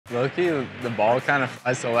Low-key, the ball kind of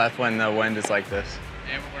flies to the left when the wind is like this.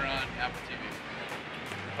 And we're on Apple TV.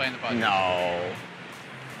 We're playing the Padres. No.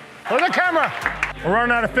 Look at the camera. We're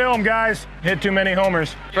running out of film, guys. Hit too many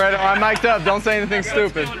homers. Fredo, I'm mic'd up. Don't say anything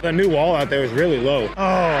stupid. The new wall out there is really low. Oh,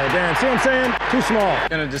 damn. See what I'm saying? Too small.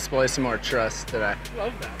 Gonna display some more trust today.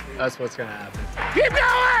 Love that. That's what's gonna happen. Keep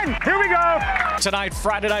going! Here we go! Tonight,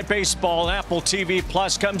 Friday Night Baseball, Apple TV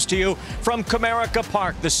Plus comes to you from Comerica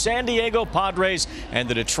Park. The San Diego Padres and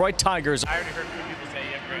the Detroit Tigers. I already heard people say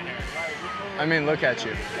you have great hair. I mean, look at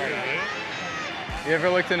you. You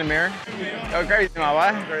ever looked in the mirror? Go crazy, my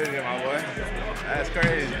boy. Crazy, my boy. That's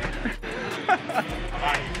crazy.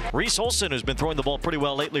 Reese Olson has been throwing the ball pretty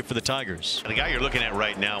well lately for the Tigers. The guy you're looking at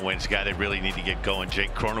right now, Wayne's guy they really need to get going,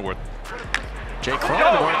 Jake Cronenworth. Jake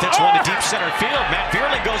Cronenworth hits one to deep center field. Matt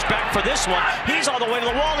Vierling goes back for this one. He's all the way to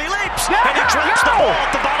the wall. He leaps, and he drops the ball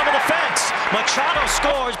at the bottom of the fence. Machado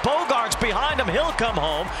scores. Bogart's behind him. He'll come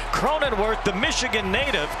home. Cronenworth, the Michigan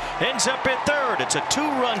native, ends up at third. It's a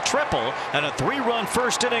 2-run triple and a 3-run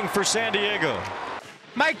first inning for San Diego.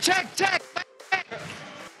 Mike, check.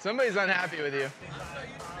 Somebody's unhappy with you.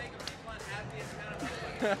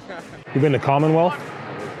 You've been to Commonwealth?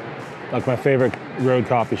 Like my favorite road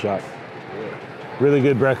coffee shop. Really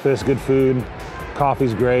good breakfast, good food.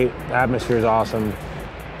 Coffee's great. Atmosphere's awesome.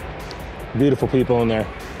 Beautiful people in there.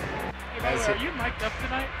 Hey, are you mic'd up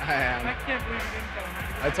tonight? I am. I can't believe you didn't tell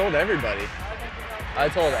me. I told everybody.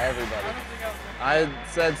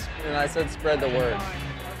 I said spread the word.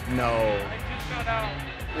 No. I just found out.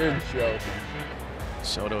 You're joking.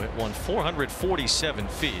 Soto hit one 447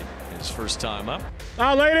 feet his first time up.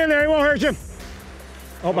 Oh, lay it in there. He won't hurt you.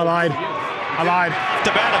 Oh, I lied.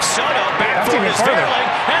 The bat of Soto, back for his Vierling,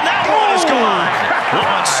 and that one is gone.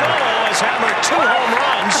 Juan Soto has hammered 2 home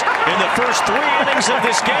runs in the first 3 innings of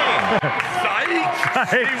this game.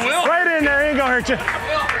 He will. Right in there. He ain't gonna hurt you.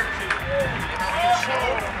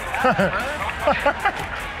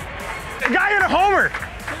 The guy hit a homer.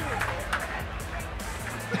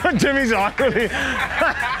 Timmy's awkwardly.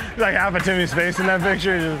 Like half of Timmy's face in that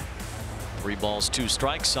picture. 3 balls, 2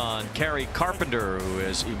 strikes on Kerry Carpenter, who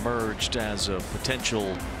has emerged as a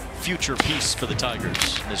potential future piece for the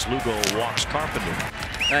Tigers. As Lugo walks Carpenter.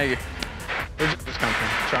 Thank you. Where'd you just come from?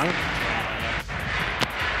 Toronto?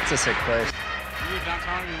 It's a sick place. You live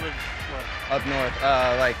downtown or you live where? Up north.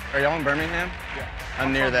 Like, are y'all in Birmingham? Yeah.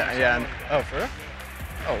 I'm near that. Yeah. Oh, for real?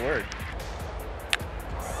 Oh, word.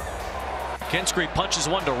 Kinskry punches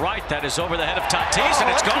one to right. That is over the head of Tatis, and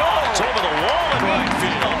it's gone. It's over the wall in right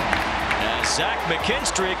field. As Zach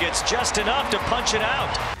McKinstry gets just enough to punch it out.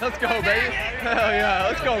 Let's go, baby. Hell yeah,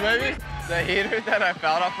 let's go, baby. The heater that I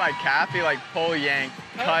felt off my cap, he like pull yank,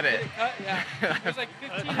 cut it. Yeah. There's like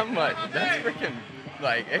 15. I'm like, that's freaking,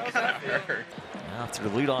 like, it kind of hurt. After the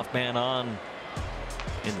leadoff man on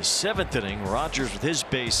in the 7th inning, Rogers with his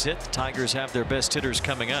base hit. The Tigers have their best hitters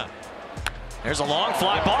coming up. There's a long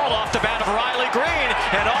fly ball off the bat of Riley Green,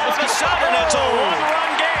 and all of a sudden it's a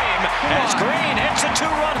 1-run game as Green hits a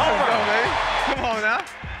 2-run homer. Let's go, baby. Come on now.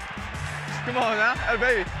 Come on now. Hey,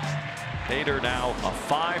 baby. Hader now a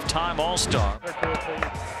 5-time All-Star.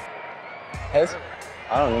 His?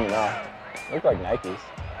 I don't even know. Look like Nikes.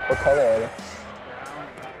 What color are they?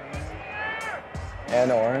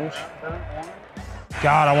 And orange.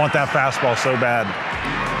 God, I want that fastball so bad.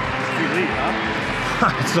 Elite,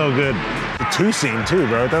 huh? It's so good. The 2-seam too,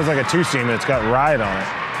 bro. That was like a 2-seam that's got ride on it.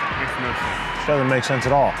 Makes no sense. Doesn't make sense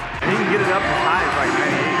at all. And you can get it up as high as like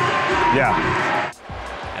 98. Yeah.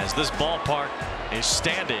 As this ballpark is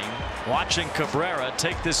standing, watching Cabrera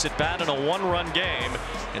take this at bat in a 1-run game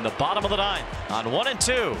in the bottom of the 9th. On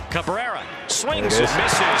 1-2, Cabrera swings and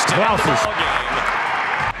misses to end the ball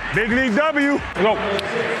game. Big league W. Let's go.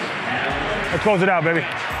 Let's close it out, baby.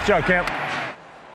 Good job, Camp.